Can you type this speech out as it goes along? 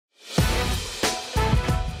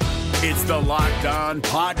It's the Locked On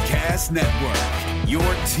Podcast Network, your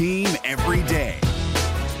team every day.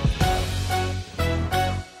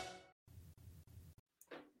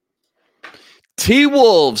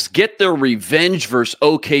 T-Wolves get their revenge versus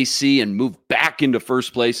OKC and move back into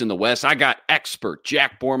first place in the West. I got expert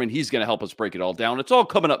Jack Borman. He's going to help us break it all down. It's all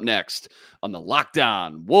coming up next on the Locked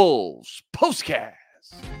On Wolves POSTCAST.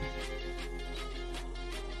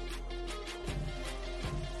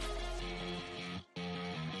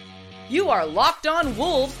 You are Locked On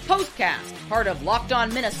Wolves POSTCAST, part of Locked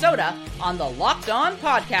On Minnesota on the Locked On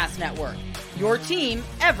Podcast Network. Your team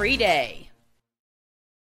every day.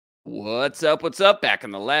 What's up? What's up? Back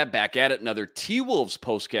in the lab, back at it. Another T-Wolves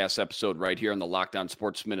POSTCAST episode right here on the Locked On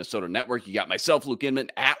Sports Minnesota Network. You got myself, Luke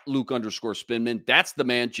Inman, at Luke_Spinman. That's the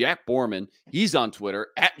man, Jack Borman. He's on Twitter,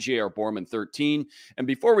 at JRBorman13. And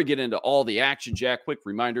before we get into all the action, Jack, quick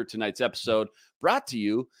reminder, tonight's episode brought to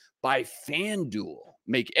you by FanDuel.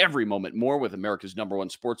 Make every moment more with America's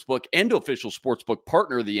 #1 sportsbook and official sportsbook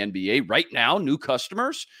partner of the NBA. Right now, new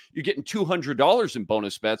customers, you're getting $200 in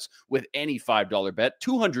bonus bets with any $5 bet.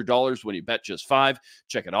 $200 when you bet just $5.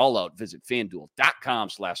 Check it all out. Visit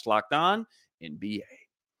FanDuel.com/LockedOnNBA.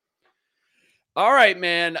 All right,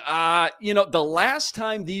 man. The last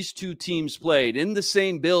time these two teams played in the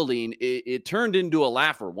same building, it turned into a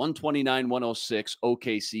laugher, 129-106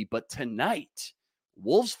 OKC. But tonight,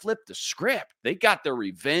 Wolves flipped the script. They got their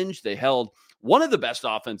revenge. They held one of the best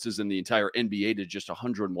offenses in the entire NBA to just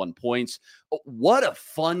 101 points. What a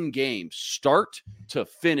fun game, start to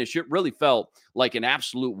finish. It really felt like an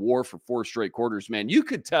absolute war for 4 straight quarters, man. You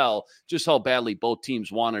could tell just how badly both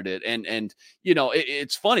teams wanted it. And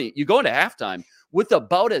it's funny. You go into halftime with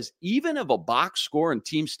about as even of a box score and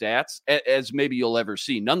team stats as maybe you'll ever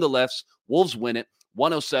see. Nonetheless, Wolves win it.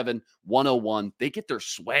 107-101. They get their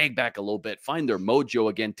swag back a little bit, find their mojo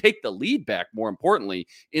again, take the lead back, more importantly,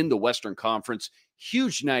 in the Western Conference.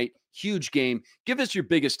 Huge night, huge game. Give us your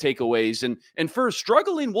biggest takeaways. And for a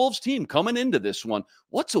struggling Wolves team coming into this one,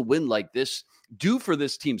 what's a win like this do for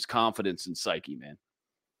this team's confidence and psyche, man?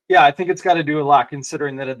 Yeah, I think it's got to do a lot,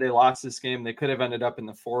 considering that if they lost this game, they could have ended up in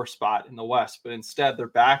the 4 spot in the West. But instead, they're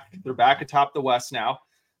back atop the West now,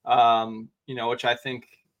 which I think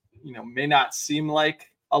may not seem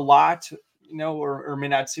like a lot, or may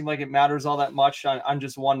not seem like it matters all that much on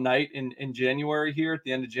just one night in January here at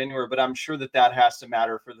the end of January. But I'm sure that has to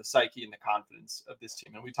matter for the psyche and the confidence of this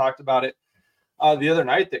team. And we talked about it the other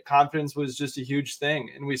night, that confidence was just a huge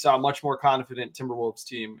thing. And we saw a much more confident Timberwolves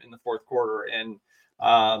team in the fourth quarter. And,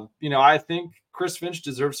 I think Chris Finch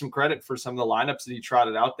deserves some credit for some of the lineups that he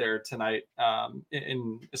trotted out there tonight,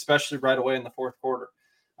 especially right away in the fourth quarter.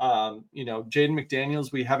 Jaden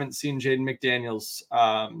McDaniels, we haven't seen Jaden McDaniels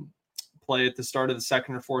play at the start of the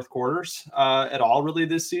second or fourth quarters at all really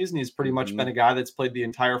this season. He's pretty much been a guy that's played the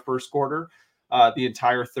entire first quarter, the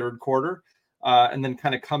entire third quarter, and then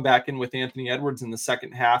kind of come back in with Anthony Edwards in the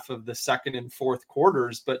second half of the second and fourth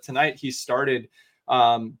quarters. But tonight he started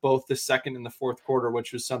both the second and the fourth quarter,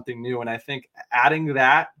 which was something new. And I think adding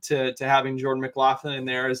that to having Jordan McLaughlin in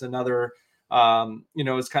there is another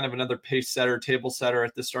is kind of another pace setter, table setter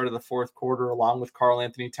at the start of the fourth quarter, along with Karl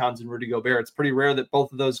Anthony Towns and Rudy Gobert. It's pretty rare that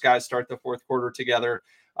both of those guys start the fourth quarter together.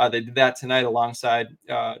 They did that tonight alongside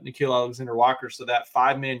Nickeil Alexander-Walker. So that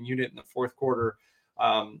 5-man unit in the fourth quarter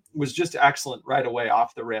was just excellent right away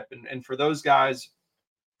off the rip. And for those guys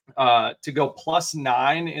to go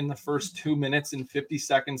 +9 in the first 2 minutes and 50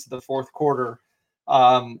 seconds of the fourth quarter,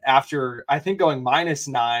 after I think going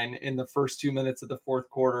 -9 in the first 2 minutes of the fourth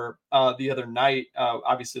quarter the other night,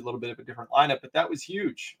 obviously a little bit of a different lineup, but that was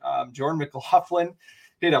huge. Jordan McLaughlin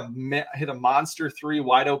hit a monster 3,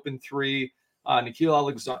 wide open 3. Nickeil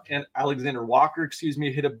Alexander-Walker,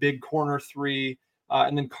 hit a big corner 3.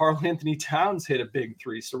 And then Karl Anthony Towns hit a big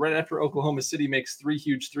 3. So right after Oklahoma City makes 3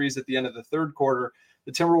 huge threes at the end of the third quarter,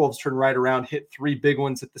 the Timberwolves turn right around, hit 3 big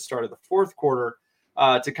ones at the start of the fourth quarter.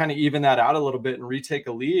 To kind of even that out a little bit and retake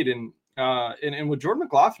a lead. And with Jordan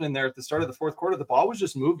McLaughlin in there at the start of the fourth quarter, the ball was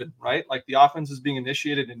just moving, right? Like the offense was being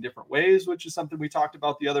initiated in different ways, which is something we talked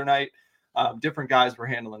about the other night. Different guys were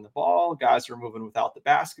handling the ball. Guys were moving without the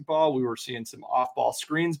basketball. We were seeing some off-ball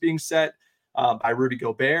screens being set by Rudy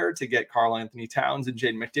Gobert to get Karl Anthony Towns and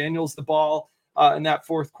Jaden McDaniels the ball in that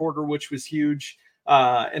fourth quarter, which was huge.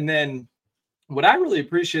 And then what I really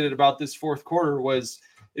appreciated about this fourth quarter was,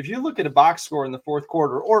 if you look at a box score in the fourth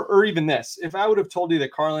quarter, or even this, if I would have told you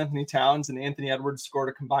that Karl Anthony Towns and Anthony Edwards scored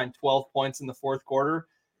a combined 12 points in the fourth quarter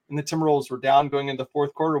and the Timberwolves were down going into the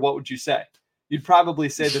fourth quarter, what would you say? You'd probably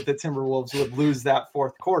say that the Timberwolves would lose that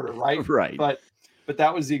fourth quarter, right? Right. But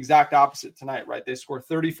that was the exact opposite tonight, right? They scored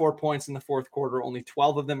 34 points in the fourth quarter. Only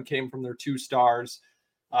 12 of them came from their 2 stars.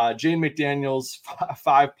 Jaden McDaniels,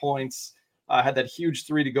 5 points, had that huge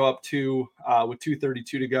 3 to go up 2 with 2:32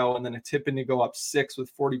 to go, and then a tip in to go up 6 with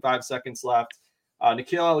 45 seconds left.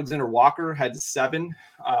 Nickeil Alexander-Walker had 7,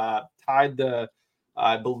 tied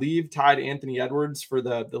Anthony Edwards for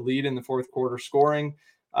the lead in the fourth quarter scoring.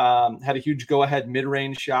 Had a huge go-ahead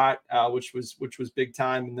mid-range shot, which was big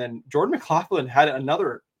time. And then Jordan McLaughlin had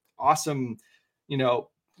another awesome,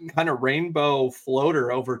 kind of rainbow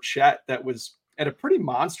floater over Chet that was at a pretty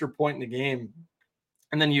monster point in the game.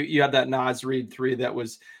 And then you had that Naz Reid 3 that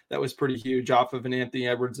was pretty huge off of an Anthony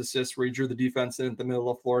Edwards assist where he drew the defense in at the middle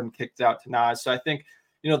of the floor and kicked out to Naz. So I think,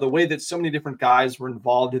 the way that so many different guys were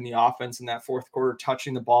involved in the offense in that fourth quarter,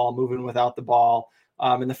 touching the ball, moving without the ball,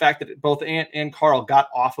 and the fact that both Ant and Carl got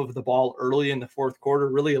off of the ball early in the fourth quarter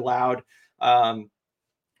really allowed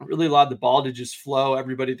the ball to just flow,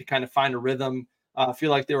 everybody to kind of find a rhythm,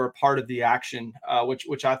 feel like they were a part of the action,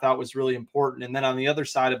 which I thought was really important. And then on the other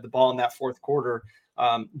side of the ball in that fourth quarter,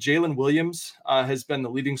 Jalen Williams has been the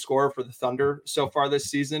leading scorer for the Thunder so far this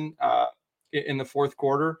season in the fourth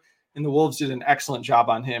quarter, and the Wolves did an excellent job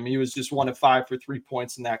on him. He was just 1 of 5 for 3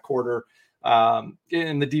 points in that quarter. And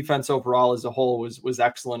the defense overall as a whole was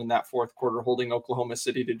excellent in that fourth quarter, holding Oklahoma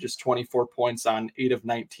City to just 24 points on 8 of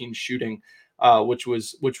 19 shooting, which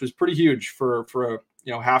was pretty huge for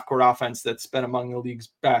a half-court offense that's been among the league's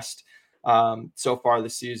best so far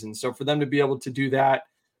this season. So for them to be able to do that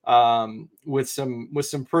with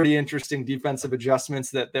some pretty interesting defensive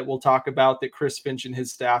adjustments that we'll talk about, that Chris Finch and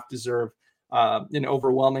his staff deserve an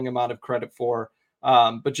overwhelming amount of credit for.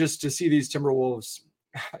 But just to see these Timberwolves,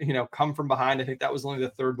 come from behind, I think that was only the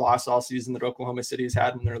third loss all season that Oklahoma City has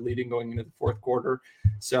had when they're leading going into the fourth quarter.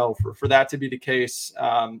 So for that to be the case,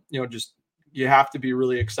 you have to be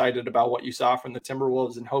really excited about what you saw from the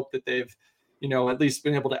Timberwolves and hope that they've, at least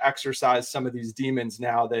been able to exercise some of these demons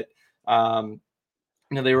now that,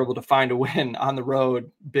 they were able to find a win on the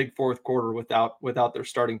road, big fourth quarter without their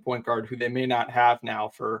starting point guard, who they may not have now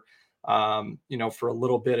for a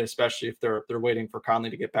little bit, especially if they're waiting for Conley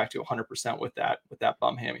to get back to 100% with that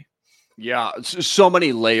bum hammy. Yeah, so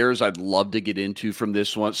many layers I'd love to get into from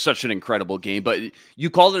this one. Such an incredible game, but you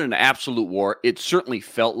called it an absolute war. It certainly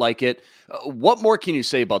felt like it. What more can you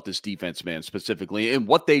say about this defense, man, specifically, and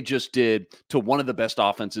what they just did to one of the best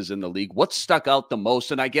offenses in the league? What stuck out the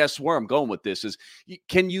most? And I guess where I'm going with this is,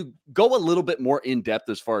 can you go a little bit more in depth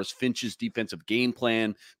as far as Finch's defensive game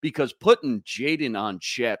plan? Because putting Jaden on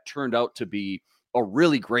Chet turned out to be a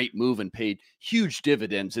really great move and paid huge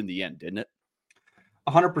dividends in the end, didn't it?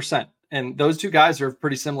 100%. And those two guys are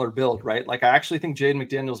pretty similar build, right? Like, I actually think Jaden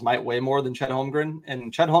McDaniels might weigh more than Chet Holmgren,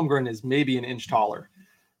 and Chet Holmgren is maybe an inch taller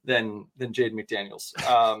than Jaden McDaniels.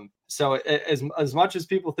 So as much as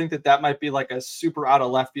people think that might be like a super out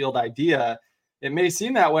of left field idea, it may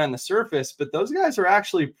seem that way on the surface, but those guys are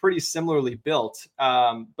actually pretty similarly built.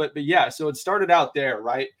 But yeah, so it started out there,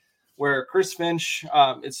 right? Where Chris Finch,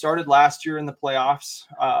 it started last year in the playoffs,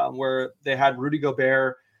 where they had Rudy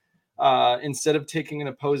Gobert, instead of taking an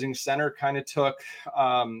opposing center, kind of took,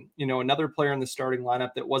 another player in the starting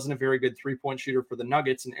lineup that wasn't a very good 3-point shooter for the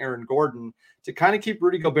Nuggets, and Aaron Gordon, to kind of keep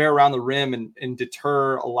Rudy Gobert around the rim and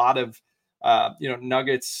deter a lot of,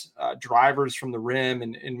 Nuggets drivers from the rim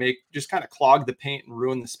and make just kind of clog the paint and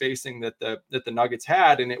ruin the spacing that the Nuggets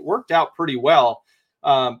had. And it worked out pretty well,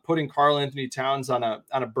 putting Karl Anthony Towns on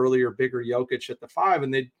a burlier, bigger Jokic at the 5.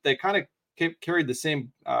 And they kind of carried the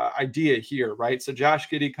same idea here, right? So Josh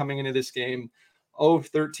Giddey coming into this game, 0 of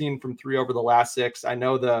 13 from 3 over the last 6.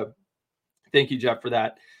 Thank you, Jeff, for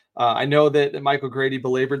that. I know that Michael Grady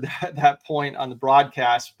belabored that point on the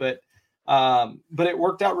broadcast, but it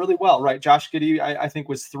worked out really well, right? Josh Giddey, I think,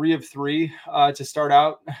 was 3 of 3 to start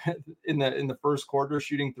out in the first quarter,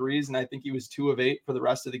 shooting threes, and I think he was 2 of 8 for the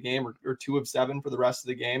rest of the game, or 2 of 7 for the rest of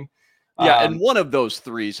the game. Yeah, and one of those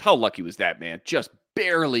threes, how lucky was that, man? Just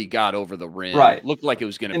barely got over the rim. Right. Looked like it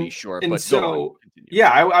was going to be short. And but so,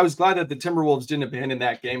 I was glad that the Timberwolves didn't abandon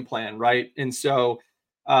that game plan, right? And so,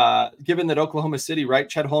 given that Oklahoma City, right,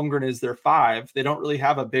 Chet Holmgren is their 5, they don't really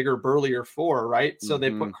have a bigger, burlier 4, right? So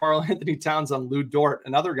they put Karl Anthony Towns on Lou Dort,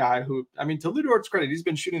 another guy who, to Lou Dort's credit, he's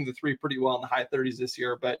been shooting the 3 pretty well in the high 30s this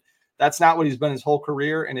year, but that's not what he's been his whole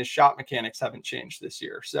career, and his shot mechanics haven't changed this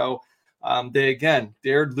year. So they, again,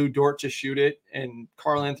 dared Lou Dort to shoot it, and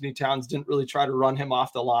Karl Anthony Towns didn't really try to run him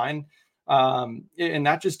off the line. And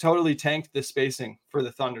that just totally tanked the spacing for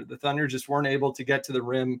the Thunder. The Thunder just weren't able to get to the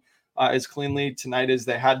rim as cleanly tonight as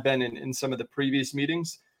they had been in some of the previous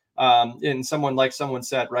meetings. And someone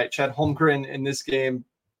said, right, Chet Holmgren in this game,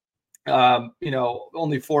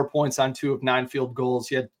 only 4 points on 2 of 9 field goals.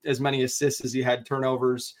 He had as many assists as he had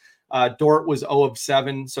turnovers. Dort was 0 of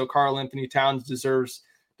 7. So Karl Anthony Towns deserves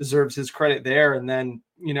deserves his credit there. And then,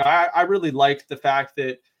 I really liked the fact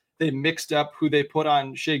that they mixed up who they put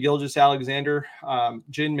on Shai Gilgeous-Alexander. Jaden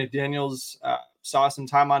McDaniels saw some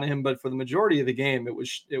time on him, but for the majority of the game, it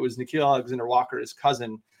was Nickeil Alexander-Walker, his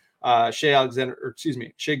cousin, Shai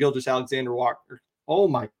Gilgeous-Alexander Walker. Oh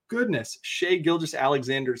my goodness, Shai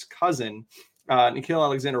Gilgeous-Alexander's cousin, Nickeil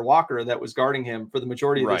Alexander-Walker, that was guarding him for the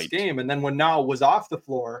majority of this game. And then when Nowell was off the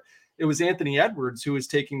floor, it was Anthony Edwards who was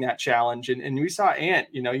taking that challenge. And we saw Ant,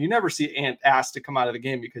 you never see Ant asked to come out of the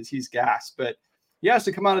game because he's gassed, but he has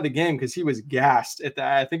to come out of the game because he was gassed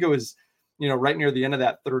I think it was, right near the end of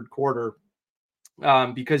that third quarter,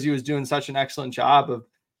 because he was doing such an excellent job of,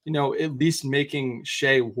 at least making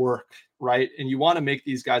Shai work, right? And you want to make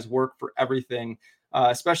these guys work for everything,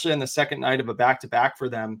 especially on the second night of a back-to-back for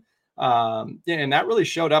them. And that really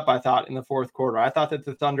showed up, I thought, in the fourth quarter. I thought that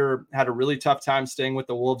the Thunder had a really tough time staying with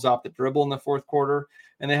the Wolves off the dribble in the fourth quarter,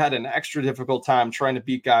 and they had an extra difficult time trying to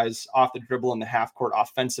beat guys off the dribble in the half court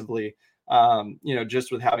offensively,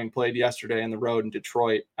 just with having played yesterday on the road in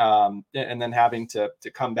Detroit, and then having to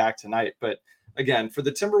come back tonight. But again, for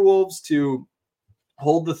the Timberwolves to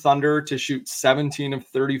hold the Thunder to shoot 17 of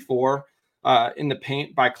 34 in the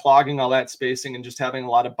paint by clogging all that spacing and just having a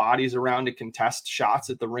lot of bodies around to contest shots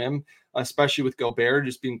at the rim, especially with Gobert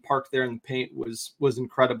just being parked there in the paint, was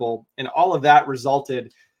incredible. And all of that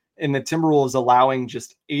resulted in the Timberwolves allowing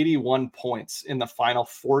just 81 points in the final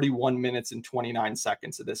 41 minutes and 29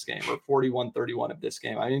 seconds of this game, or 41-31 of this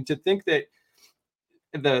game. I mean, to think that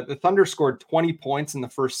the Thunder scored 20 points in the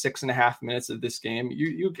first 6.5 minutes of this game.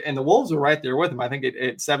 You and the Wolves were right there with them. I think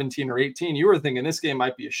at 17 or 18, you were thinking this game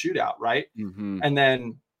might be a shootout, right? Mm-hmm. And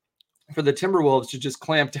then for the Timberwolves to just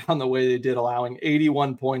clamp down the way they did, allowing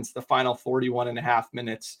 81 points the final 41.5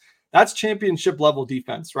 minutes. That's championship level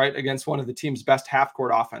defense, right? Against one of the team's best half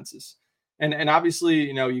court offenses. And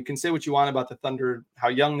obviously, you can say what you want about the Thunder, how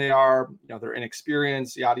young they are, they're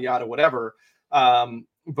inexperienced, yada, yada, whatever.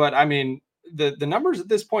 But I mean, the numbers at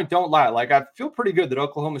this point don't lie. Like, I feel pretty good that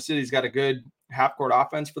Oklahoma City's got a good half court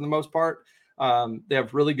offense for the most part. They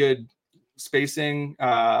have really good spacing,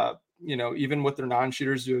 even with their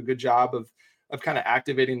non-shooters, do a good job of kind of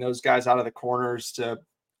activating those guys out of the corners to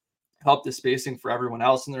help the spacing for everyone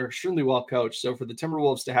else. And they're extremely well coached. So for the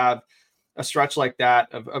Timberwolves to have a stretch like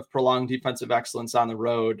that of prolonged defensive excellence on the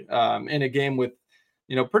road, in a game with,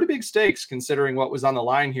 pretty big stakes considering what was on the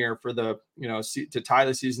line here for the, to tie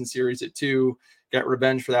the season series at 2, get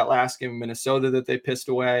revenge for that last game in Minnesota that they pissed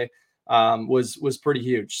away, was pretty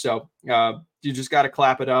huge. So you just got to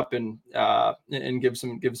clap it up and give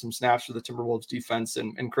some snaps for the Timberwolves defense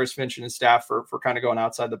and Chris Finch and his staff for kind of going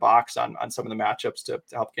outside the box on some of the matchups to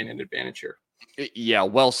help gain an advantage here. Yeah,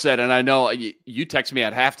 well said. And I know you texted me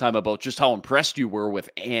at halftime about just how impressed you were with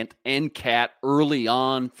Ant and Cat early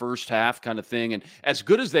on, first half kind of thing. And as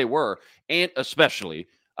good as they were, Ant especially,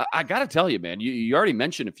 I got to tell you, man, you already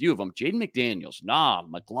mentioned a few of them. Jaden McDaniels,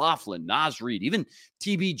 McLaughlin, Naz Reid, even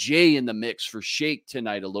TBJ in the mix for Shake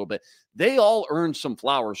tonight a little bit. They all earned some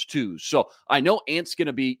flowers too. So I know Ant's going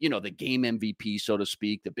to be, the game MVP, so to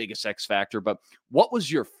speak, the biggest X factor. But what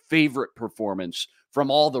was your favorite performance from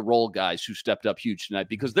all the role guys who stepped up huge tonight?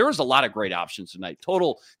 Because there was a lot of great options tonight.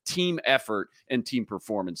 Total team effort and team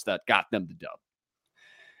performance that got them the dub.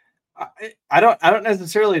 I don't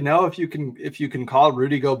necessarily know if you can call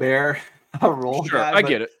Rudy Gobert a role guy. I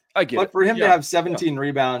get it. But for him to have 17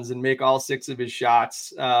 rebounds and make all 6 of his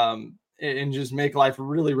shots, and just make life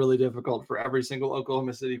really, really difficult for every single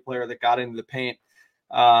Oklahoma City player that got into the paint,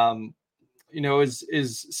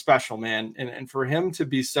 is special, man. And for him to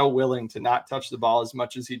be so willing to not touch the ball as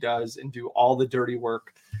much as he does and do all the dirty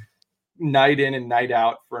work night in and night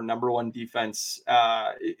out for a number one defense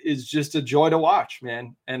is just a joy to watch,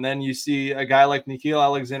 man. And then you see a guy like Nickeil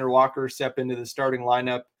Alexander-Walker step into the starting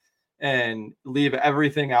lineup and leave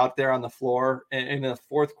everything out there on the floor. And in the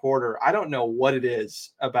fourth quarter, I don't know what it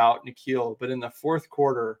is about Nickeil, but in the fourth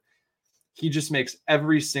quarter, he just makes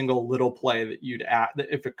every single little play that you'd add,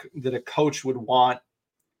 that a coach would want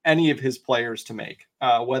any of his players to make,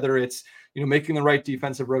 whether it's, making the right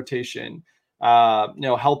defensive rotation,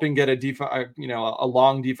 helping get a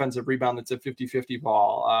long defensive rebound that's a 50-50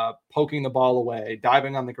 ball, poking the ball away,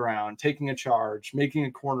 diving on the ground, taking a charge, making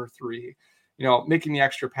a corner three, making the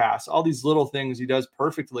extra pass, all these little things he does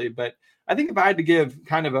perfectly. But I think if I had to give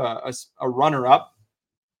kind of a runner-up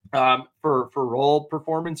for role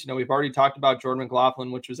performance, we've already talked about Jordan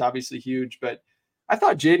McLaughlin, which was obviously huge, but I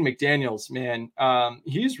thought Jaden McDaniels, man,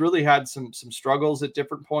 he's really had some struggles at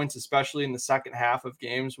different points, especially in the second half of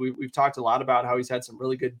games. We've talked a lot about how he's had some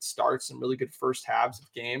really good starts and really good first halves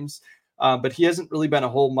of games. But he hasn't really been a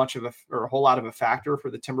whole lot of a factor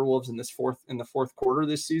for the Timberwolves in the fourth quarter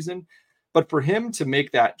this season. But for him to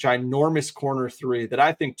make that ginormous corner three that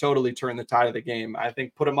I think totally turned the tide of the game, I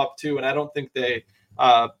think put him up 2, and I don't think they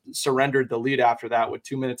surrendered the lead after that with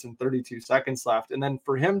 2 minutes and 32 seconds left. And then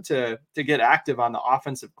for him to get active on the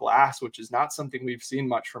offensive glass, which is not something we've seen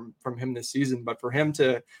much from him this season, but for him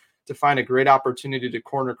to find a great opportunity to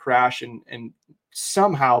corner crash and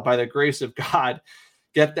somehow, by the grace of God,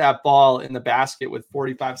 get that ball in the basket with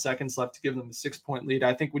 45 seconds left to give them a 6-point lead.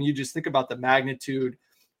 I think when you just think about the magnitude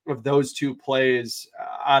of those two plays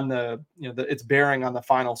on its bearing on the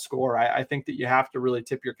final score, I think that you have to really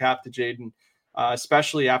tip your cap to Jaden,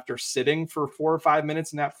 especially after sitting for 4 or 5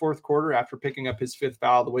 minutes in that fourth quarter, after picking up his 5th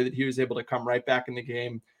foul, the way that he was able to come right back in the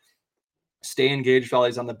game, stay engaged while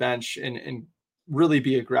he's on the bench, and really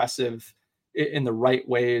be aggressive in the right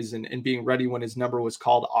ways, and being ready when his number was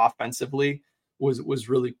called offensively was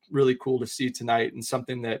really, really cool to see tonight, and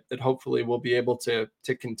something that hopefully we'll be able to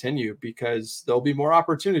continue, because there'll be more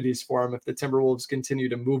opportunities for him if the Timberwolves continue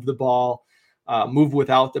to move the ball, move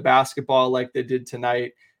without the basketball like they did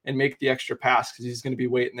tonight, and make the extra pass, because he's going to be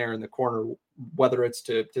waiting there in the corner, whether it's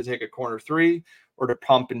to take a corner three or to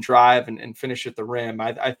pump and drive and finish at the rim.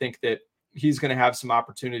 I think that he's going to have some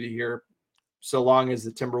opportunity here, so long as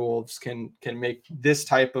the Timberwolves can make this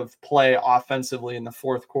type of play offensively in the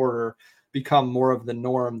fourth quarter become more of the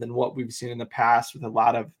norm than what we've seen in the past, with a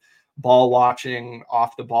lot of ball watching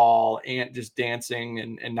off the ball and just dancing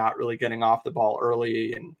and not really getting off the ball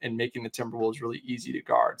early and making the Timberwolves really easy to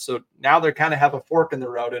guard. So now they kind of have a fork in the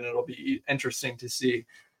road, and it'll be interesting to see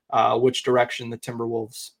which direction the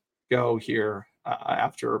Timberwolves go here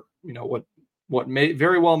after, what may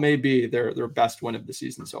very well may be their best win of the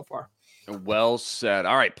season so far. Well said.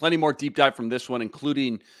 All right, plenty more deep dive from this one,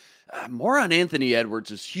 including more on Anthony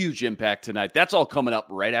Edwards' huge impact tonight. That's all coming up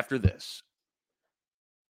right after this.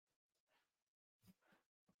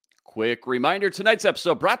 Quick reminder, tonight's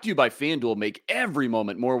episode brought to you by FanDuel. Make every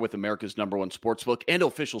moment more with America's #1 sportsbook and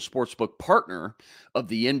official sportsbook partner of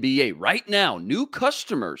the NBA. Right now, new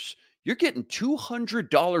customers, you're getting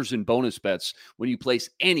 $200 in bonus bets when you place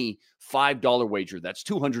any $5 wager. That's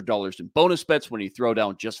 $200 in bonus bets when you throw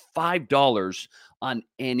down just $5 on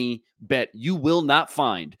any bet. You will not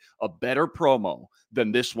find a better promo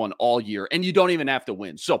than this one all year, and you don't even have to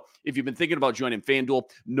win. So if you've been thinking about joining FanDuel,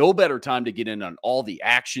 no better time to get in on all the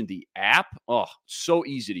action. The app, so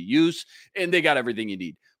easy to use, and they got everything you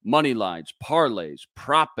need. Money lines, parlays,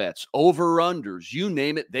 prop bets, over-unders, you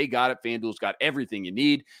name it, they got it. FanDuel's got everything you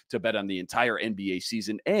need to bet on the entire NBA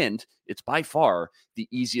season, and it's by far the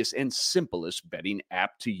easiest and simplest betting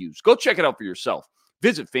app to use. Go check it out for yourself.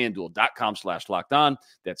 Visit FanDuel.com/lockedon.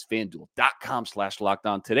 That's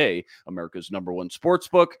FanDuel.com/lockedon today. America's #1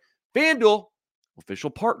 sportsbook. FanDuel, official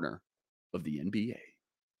partner of the NBA.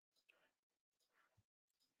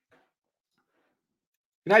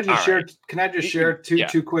 Can I just share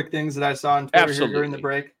two quick things that I saw on Twitter here during the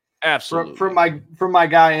break? Absolutely. From my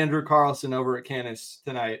guy Andrew Carlson over at Canis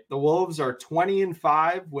tonight. The Wolves are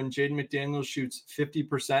 20-5 when Jaden McDaniels shoots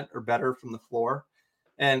 50% or better from the floor.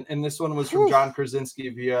 And this one was from John Krasinski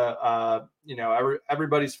via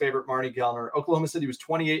everybody's favorite Marty Gellner. Oklahoma City was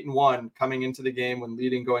 28-1 coming into the game when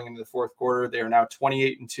leading going into the fourth quarter. They are now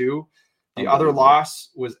 28-2. The other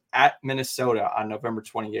loss was at Minnesota on November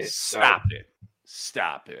 28th.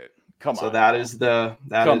 Stop it. Come on. So those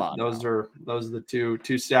are the two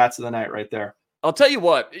stats of the night right there. I'll tell you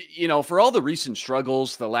what, for all the recent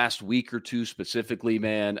struggles, the last week or two specifically,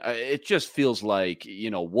 man, it just feels like,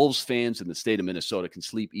 Wolves fans in the state of Minnesota can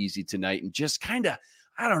sleep easy tonight and just kind of,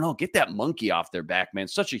 I don't know, get that monkey off their back, man.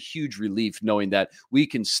 Such a huge relief knowing that we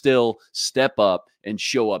can still step up and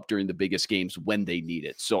show up during the biggest games when they need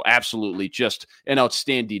it. So absolutely just an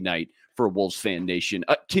outstanding night for Wolves fan nation.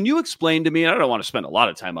 Can you explain to me, and I don't want to spend a lot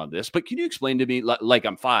of time on this, but can you explain to me, like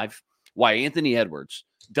I'm 5, why Anthony Edwards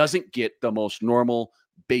doesn't get the most normal,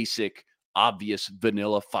 basic, obvious,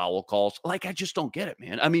 vanilla foul calls? Like, I just don't get it,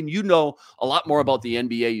 man. I mean, you know a lot more about the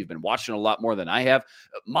NBA. You've been watching a lot more than I have.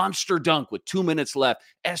 Monster dunk with 2 minutes left.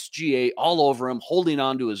 SGA all over him, holding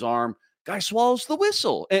onto his arm. Guy swallows the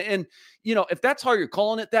whistle. And if that's how you're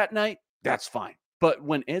calling it that night, that's fine. But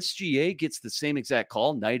when SGA gets the same exact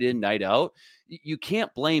call night in, night out, you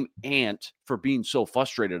can't blame Ant for being so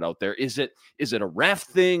frustrated out there. Is it a ref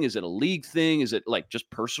thing? Is it a league thing? Is it like just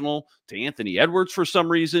personal to Anthony Edwards for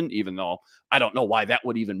some reason? Even though I don't know why that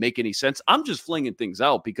would even make any sense. I'm just flinging things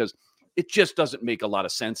out because it just doesn't make a lot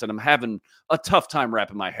of sense. And I'm having a tough time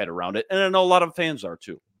wrapping my head around it. And I know a lot of fans are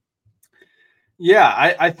too.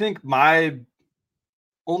 Yeah, I think my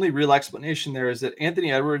only real explanation there is that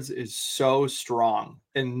Anthony Edwards is so strong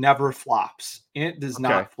and never flops. Ant does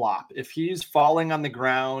not flop. If he's falling on the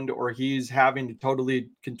ground or he's having to totally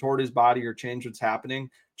contort his body or change what's happening,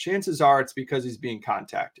 chances are it's because he's being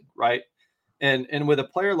contacted, right? And with a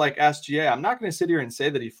player like SGA, I'm not going to sit here and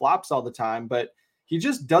say that he flops all the time, but he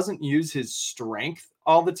just doesn't use his strength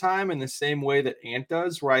all the time in the same way that Ant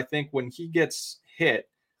does, where I think when he gets hit,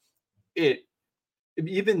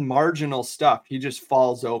 even marginal stuff, he just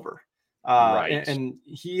falls over. Right. And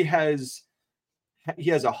he has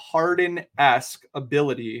a Harden-esque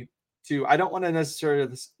ability to, I don't want to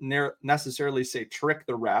necessarily say trick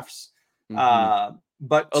the refs,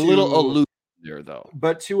 but a little aloof there though,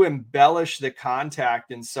 but to embellish the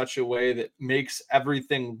contact in such a way that makes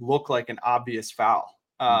everything look like an obvious foul.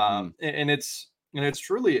 And it's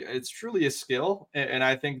truly a skill. And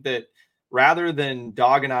I think that rather than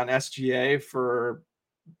dogging on SGA for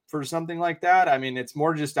something like that, I mean, it's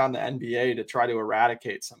more just on the NBA to try to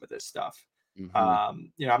eradicate some of this stuff.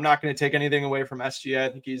 I'm not going to take anything away from SGA. I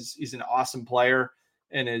think he's an awesome player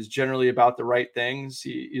and is generally about the right things.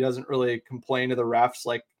 He doesn't really complain to the refs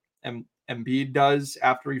like Embiid does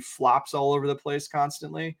after he flops all over the place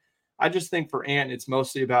constantly. I just think for Ant, it's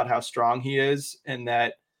mostly about how strong he is and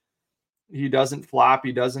that he doesn't flop.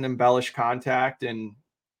 He doesn't embellish contact. And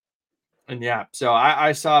yeah, so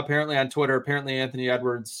I saw apparently on Twitter, Anthony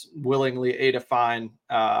Edwards willingly ate a fine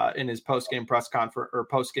in his post-game press conference or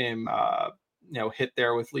post-game, hit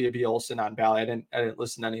there with Leah B. Olson on Bally. I didn't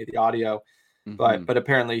listen to any of the audio, but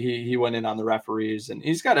apparently he went in on the referees and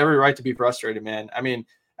he's got every right to be frustrated, man. I mean,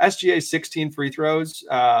 SGA 16 free throws.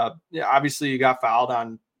 Obviously you got fouled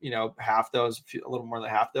on, half those, a little more than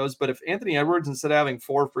half those. But if Anthony Edwards, instead of having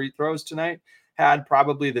 4 free throws tonight, had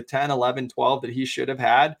probably the 10, 11, 12 that he should have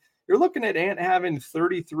had, you're looking at Ant having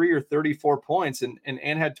 33 or 34 points, and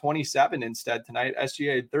Ant had 27 instead tonight.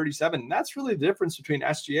 SGA had 37. And that's really the difference between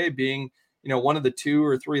SGA being, one of the 2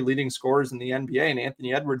 or 3 leading scorers in the NBA and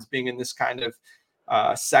Anthony Edwards being in this kind of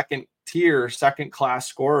second class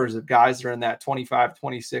scorers of guys that are in that 25,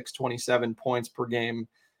 26, 27 points per game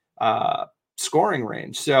scoring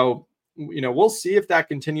range. So, we'll see if that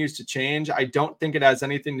continues to change. I don't think it has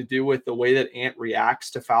anything to do with the way that Ant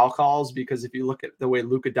reacts to foul calls, because if you look at the way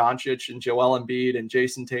Luka Doncic and Joel Embiid and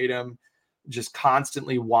Jason Tatum just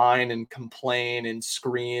constantly whine and complain and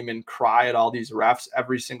scream and cry at all these refs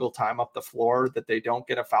every single time up the floor that they don't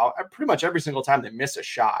get a foul, pretty much every single time they miss a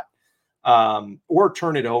shot or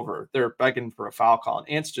turn it over, they're begging for a foul call. And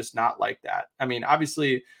Ant's just not like that. I mean,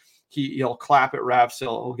 obviously he'll clap at refs,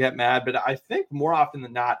 he'll get mad, but I think more often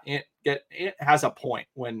than not, Ant has a point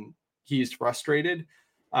when he's frustrated.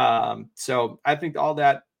 So I think all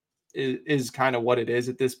that is kind of what it is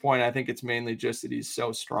at this point. I think it's mainly just that he's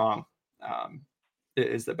so strong.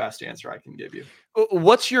 Is the best answer I can give you.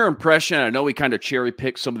 What's your impression? I know we kind of cherry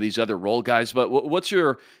pick some of these other role guys, but what's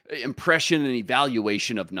your impression and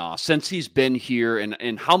evaluation of Nas since he's been here,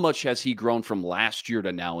 and how much has he grown from last year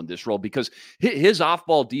to now in this role? Because his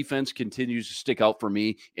off-ball defense continues to stick out for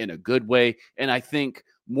me in a good way, and I think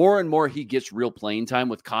more and more he gets real playing time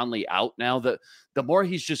with Conley out now, the more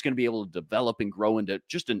he's just going to be able to develop and grow into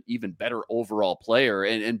just an even better overall player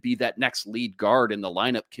and be that next lead guard in the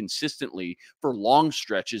lineup consistently for long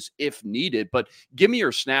stretches if needed. But give me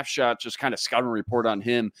your snapshot, just kind of scouting report on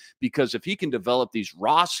him, because if he can develop these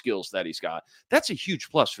raw skills that he's got, that's a huge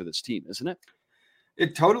plus for this team, isn't it?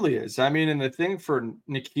 It totally is. I mean, and the thing for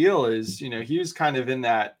Nikhil is, he was kind of in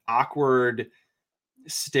that awkward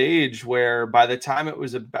stage where by the time it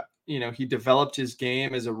was about, he developed his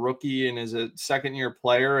game as a rookie and as a second-year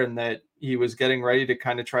player, and that he was getting ready to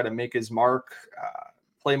kind of try to make his mark,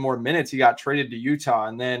 play more minutes. He got traded to Utah,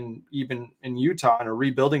 and then even in Utah in a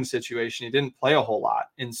rebuilding situation, he didn't play a whole lot.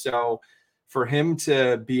 And so for him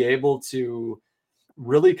to be able to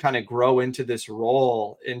really kind of grow into this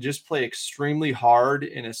role and just play extremely hard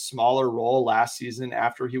in a smaller role last season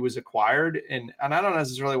after he was acquired. And I don't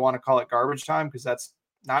necessarily want to call it garbage time, because that's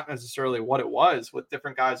not necessarily what it was with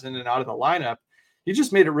different guys in and out of the lineup. He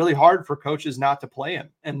just made it really hard for coaches not to play him.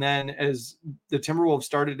 And then as the Timberwolves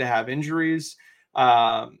started to have injuries,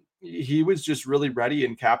 he was just really ready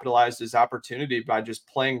and capitalized his opportunity by just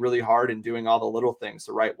playing really hard and doing all the little things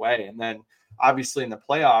the right way. And then obviously in the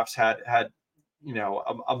playoffs had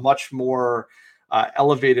a much more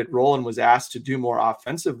elevated role and was asked to do more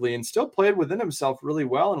offensively, and still played within himself really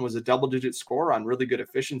well and was a double-digit scorer on really good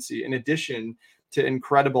efficiency, in addition to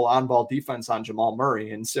incredible on-ball defense on Jamal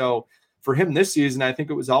Murray. And so for him this season, I think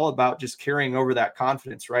it was all about just carrying over that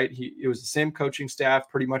confidence, right? It was the same coaching staff,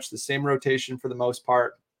 pretty much the same rotation for the most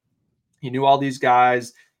part. He knew all these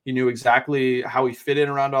guys. He knew exactly how he fit in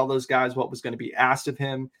around all those guys, what was going to be asked of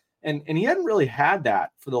him. And he hadn't really had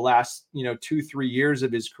that for the last, 2-3 years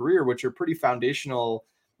of his career, which are pretty foundational,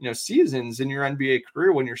 seasons in your NBA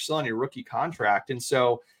career when you're still on your rookie contract. And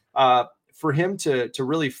so for him to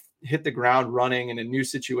really hit the ground running in a new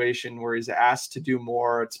situation where he's asked to do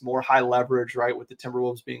more, it's more high leverage, right? With the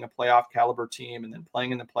Timberwolves being a playoff caliber team and then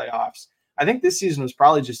playing in the playoffs. I think this season was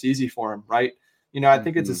probably just easy for him, right? I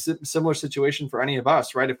think it's a similar situation for any of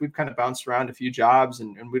us, right? If we've kind of bounced around a few jobs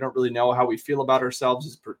and we don't really know how we feel about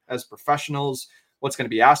ourselves as professionals, what's going to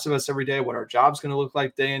be asked of us every day, what our job's going to look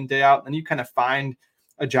like day in, day out, then you kind of find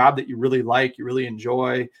a job that you really like, you really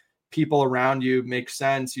enjoy, people around you make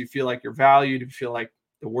sense, you feel like you're valued, you feel like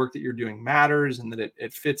the work that you're doing matters and that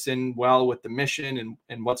it fits in well with the mission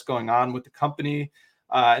and what's going on with the company.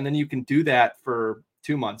 And then you can do that for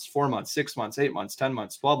 2 months, 4 months, 6 months, 8 months, 10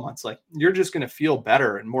 months, 12 months. Like, you're just going to feel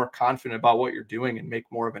better and more confident about what you're doing and make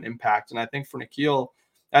more of an impact. And I think for Nickeil,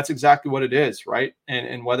 that's exactly what it is, right?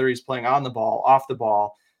 And whether he's playing on the ball, off the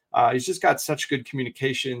ball, he's just got such good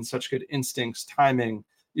communication, such good instincts, timing,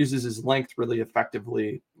 uses his length really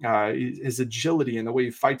effectively. His agility and the way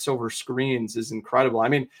he fights over screens is incredible. I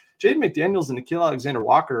mean, Jaden McDaniels and Nickeil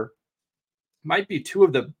Alexander-Walker might be two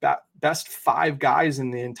of the best 5 guys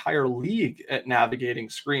in the entire league at navigating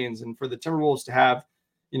screens. And for the Timberwolves to have,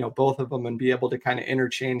 both of them and be able to kind of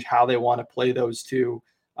interchange how they want to play those two.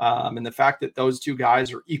 And the fact that those two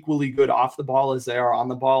guys are equally good off the ball as they are on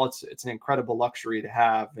the ball, it's an incredible luxury to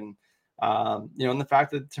have. And, and the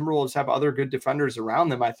fact that the Timberwolves have other good defenders around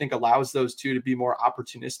them, I think allows those two to be more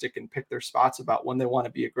opportunistic and pick their spots about when they want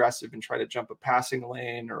to be aggressive and try to jump a passing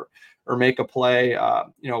lane or make a play,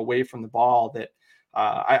 away from the ball that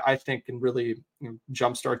I think can really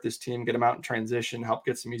jumpstart this team, get them out in transition, help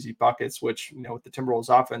get some easy buckets, which, with the Timberwolves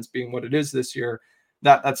offense being what it is this year,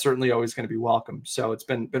 that's certainly always going to be welcome. So it's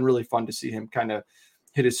been really fun to see him kind of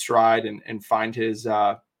hit his stride and find his,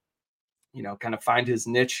 kind of find his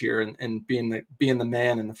niche here and being the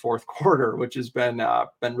man in the fourth quarter, which has been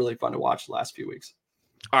really fun to watch the last few weeks.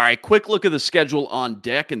 All right, quick look at the schedule on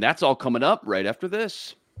deck, and that's all coming up right after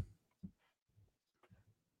this.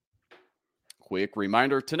 Quick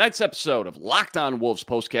reminder, tonight's episode of Locked On Wolves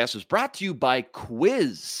Postcast is brought to you by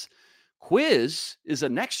Quiz. Quiz is a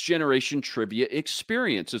next-generation trivia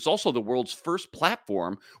experience. It's also the world's first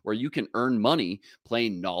platform where you can earn money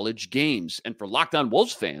playing knowledge games. And for Locked On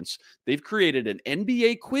Wolves fans, they've created an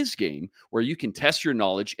NBA quiz game where you can test your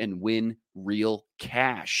knowledge and win real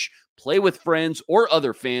cash. Play with friends or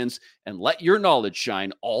other fans and let your knowledge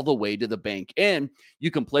shine all the way to the bank. And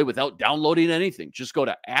you can play without downloading anything. Just go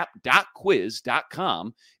to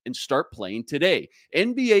app.quiz.com and start playing today.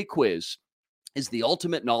 NBA Quiz is the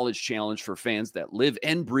ultimate knowledge challenge for fans that live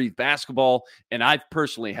and breathe basketball, and I've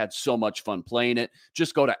personally had so much fun playing it.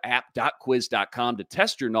 Just go to app.quiz.com to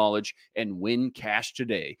test your knowledge and win cash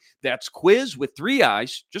today. That's Quiz with 3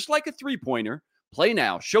 I's, just like a three-pointer. Play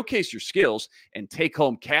now, showcase your skills, and take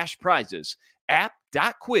home cash prizes.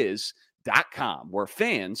 App.quiz.com, where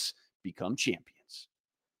fans become champions.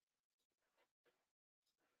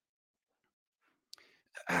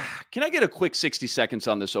 Can I get a quick 60 seconds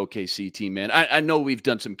on this OKC team, man? I know we've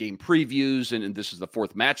done some game previews, and this is the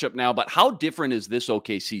 4th matchup now, but how different is this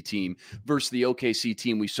OKC team versus the OKC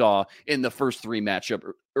team we saw in the first 3 matchup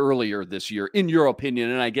earlier this year, in your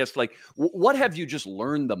opinion? And I guess, what have you just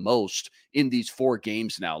learned the most in these 4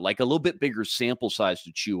 games now? Like a little bit bigger sample size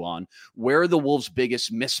to chew on. Where are the Wolves'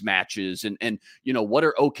 biggest mismatches? And what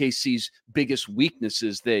are OKC's biggest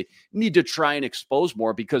weaknesses they need to try and expose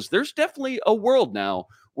more? Because there's definitely a world now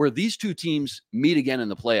where these two teams meet again in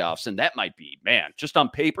the playoffs. And that might be, man, just on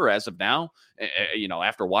paper as of now,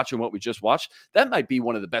 after watching what we just watched, that might be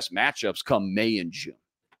one of the best matchups come May and June.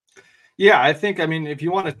 Yeah, I think, if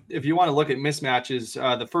you want to look at mismatches,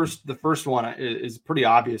 the first one is pretty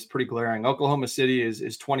obvious, pretty glaring. Oklahoma City is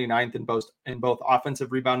 29th in both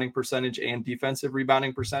offensive rebounding percentage and defensive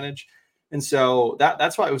rebounding percentage. And so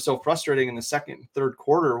that's why it was so frustrating in the second and third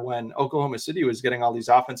quarter when Oklahoma City was getting all these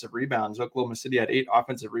offensive rebounds. Oklahoma City had 8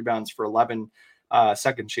 offensive rebounds for 11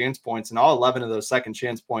 second chance points, and all 11 of those second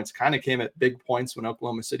chance points kind of came at big points when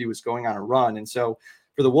Oklahoma City was going on a run. And so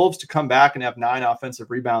for the Wolves to come back and have 9 offensive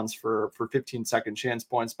rebounds for 15 second chance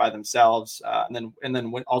points by themselves, and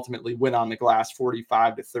then ultimately win on the glass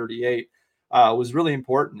 45-38 was really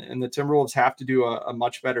important. And the Timberwolves have to do a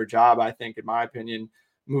much better job, I think, in my opinion,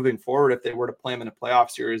 moving forward, if they were to play them in a playoff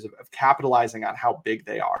series, of capitalizing on how big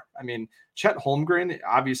they are. I mean, Chet Holmgren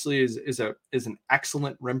obviously is an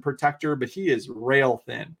excellent rim protector, but he is rail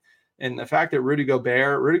thin. And the fact that Rudy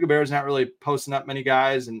Gobert is not really posting up many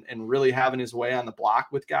guys and really having his way on the block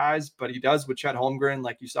with guys, but he does with Chet Holmgren,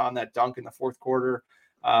 like you saw in that dunk in the fourth quarter.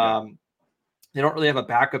 They don't really have a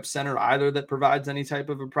backup center either that provides any type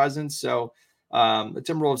of a presence. So the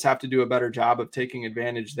Timberwolves have to do a better job of taking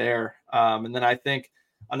advantage there. And then I think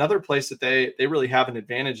another place that they really have an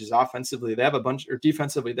advantage is offensively. They have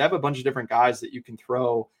defensively, they have a bunch of different guys that you can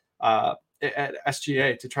throw at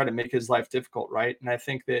SGA to try to make his life difficult, right? And I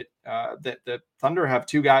think that that the Thunder have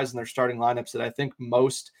two guys in their starting lineups that I think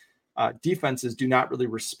most defenses do not really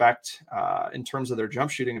respect in terms of their jump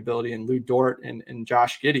shooting ability, and Lou Dort and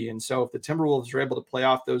Josh Giddey. And so if the Timberwolves are able to play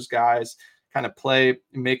off those guys, kind of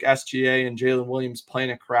make SGA and Jalen Williams play in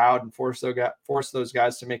a crowd and force those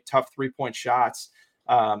guys to make tough 3-point shots.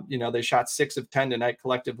 They shot 6 of 10 tonight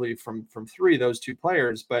collectively from three, those two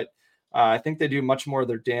players, but I think they do much more of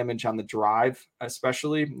their damage on the drive,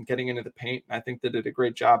 especially getting into the paint. I think they did a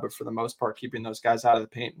great job of, for the most part, keeping those guys out of the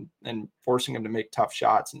paint and forcing them to make tough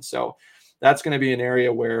shots. And so that's going to be an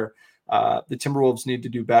area where the Timberwolves need to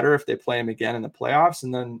do better if they play them again in the playoffs.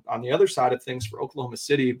 And then on the other side of things for Oklahoma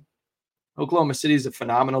City is a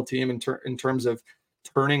phenomenal team in terms of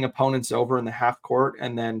turning opponents over in the half court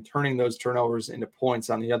and then turning those turnovers into points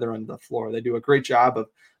on the other end of the floor. They do a great job of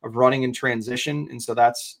running in transition. And so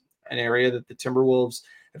that's an area that the Timberwolves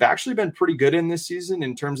have actually been pretty good in this season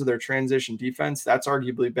in terms of their transition defense. That's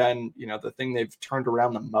arguably been, the thing they've turned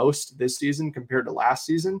around the most this season compared to last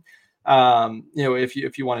season.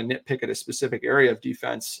 If you want to nitpick at a specific area of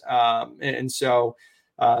defense. So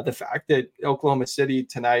the fact that Oklahoma City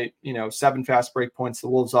tonight, 7 fast break points, the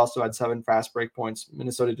Wolves also had 7 fast break points.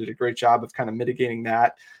 Minnesota did a great job of kind of mitigating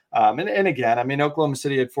that. And again, Oklahoma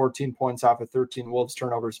City had 14 points off of 13 Wolves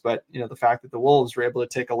turnovers, but the fact that the Wolves were able to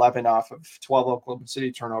take 11 off of 12 Oklahoma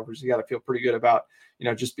City turnovers, you got to feel pretty good about,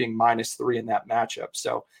 just being -3 in that matchup.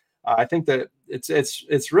 So I think that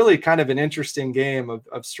it's really kind of an interesting game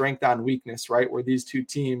of strength on weakness, right? Where these two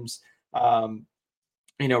teams,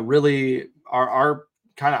 really are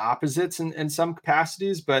kind of opposites in some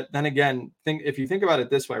capacities. But then again, if you think about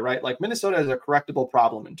it this way, right? Like Minnesota has a correctable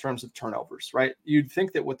problem in terms of turnovers, right? You'd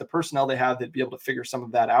think that with the personnel they have, they'd be able to figure some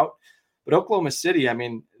of that out. But Oklahoma City,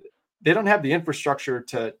 they don't have the infrastructure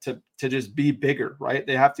to just be bigger, right?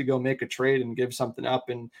 They have to go make a trade and give something up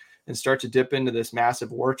and start to dip into this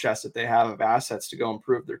massive war chest that they have of assets to go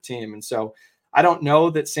improve their team. And so I don't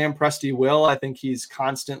know that Sam Presti will. I think he's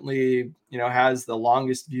constantly, has the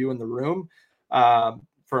longest view in the room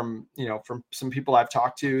from some people I've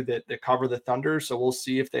talked to that cover the Thunder. So we'll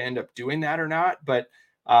see if they end up doing that or not. But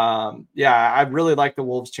I really like the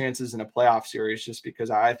Wolves' chances in a playoff series just because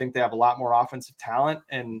I think they have a lot more offensive talent.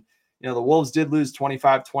 And, the Wolves did lose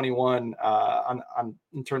 25-21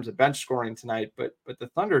 in terms of bench scoring tonight, but the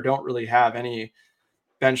Thunder don't really have any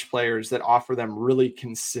bench players that offer them really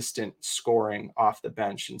consistent scoring off the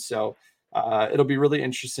bench. And so it'll be really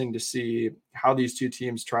interesting to see how these two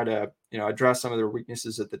teams try to, address some of their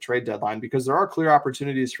weaknesses at the trade deadline, because there are clear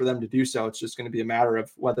opportunities for them to do so. It's just going to be a matter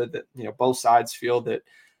of whether both sides feel that,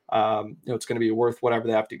 it's going to be worth whatever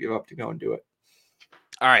they have to give up to go and do it.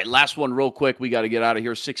 All right, last one real quick. We got to get out of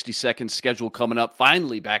here. 60-second schedule coming up.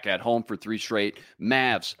 Finally back at home for 3 straight.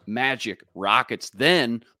 Mavs, Magic, Rockets,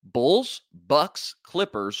 then Bulls, Bucks,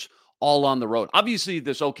 Clippers, all on the road. Obviously,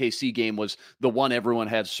 this OKC game was the one everyone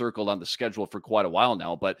had circled on the schedule for quite a while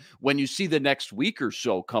now. But when you see the next week or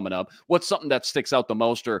so coming up, what's something that sticks out the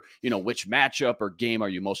most, or, which matchup or game are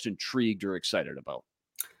you most intrigued or excited about?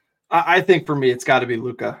 I think for me, it's got to be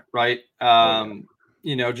Luka, right?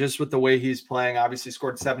 Just with the way he's playing, obviously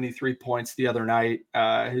scored 73 points the other night,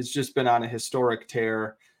 has just been on a historic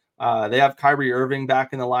tear. They have Kyrie Irving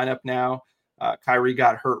back in the lineup now. Kyrie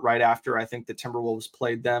got hurt right after I think the Timberwolves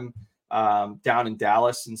played them down in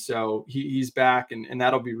Dallas. And so he's back, and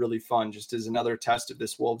that'll be really fun, just as another test of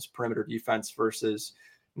this Wolves perimeter defense versus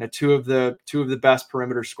two of the best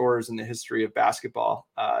perimeter scorers in the history of basketball.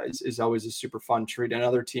 Is always a super fun treat.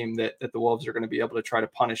 Another team that the Wolves are going to be able to try to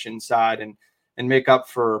punish inside and make up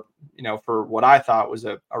for what I thought was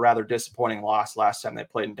a rather disappointing loss last time they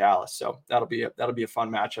played in Dallas. So that'll be a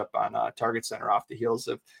fun matchup on Target Center off the heels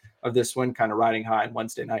of this win kind of riding high on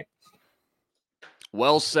Wednesday night.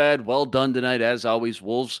 Well said. Well done tonight. As always,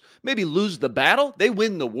 Wolves maybe lose the battle. They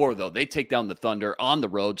win the war, though. They take down the Thunder on the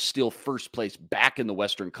road, steal first place back in the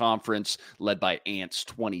Western Conference, led by Ants,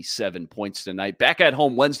 27 points tonight. Back at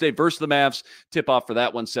home Wednesday versus the Mavs. Tip off for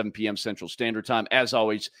that one, 7 p.m. Central Standard Time. As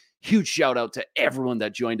always, huge shout out to everyone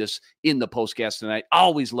that joined us in the postcast tonight.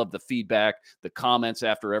 Always love the feedback, the comments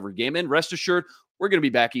after every game. And rest assured, We're going to be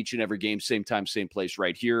back each and every game, same time, same place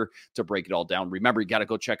right here to break it all down. Remember, you got to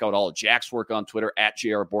go check out all of Jack's work on Twitter at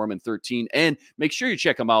JRBorman13, and make sure you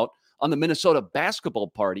check him out on the Minnesota Basketball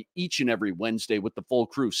Party each and every Wednesday with the full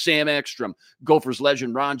crew. Sam Ekstrom, Gophers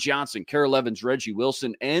legend Ron Johnson, Carol Evans, Reggie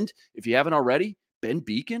Wilson, and if you haven't already, Ben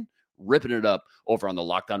Beacon, ripping it up over on the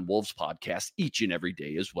Locked On Wolves podcast each and every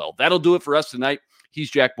day as well. That'll do it for us tonight.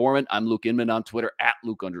 He's Jack Borman. I'm Luke Inman on Twitter at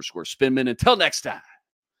Luke_Spinman. Until next time,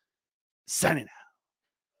 signing out.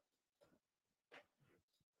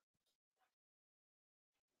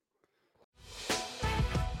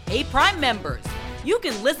 Hey, Prime members, you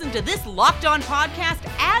can listen to this Locked On podcast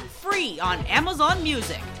ad-free on Amazon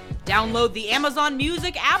Music. Download the Amazon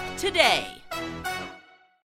Music app today.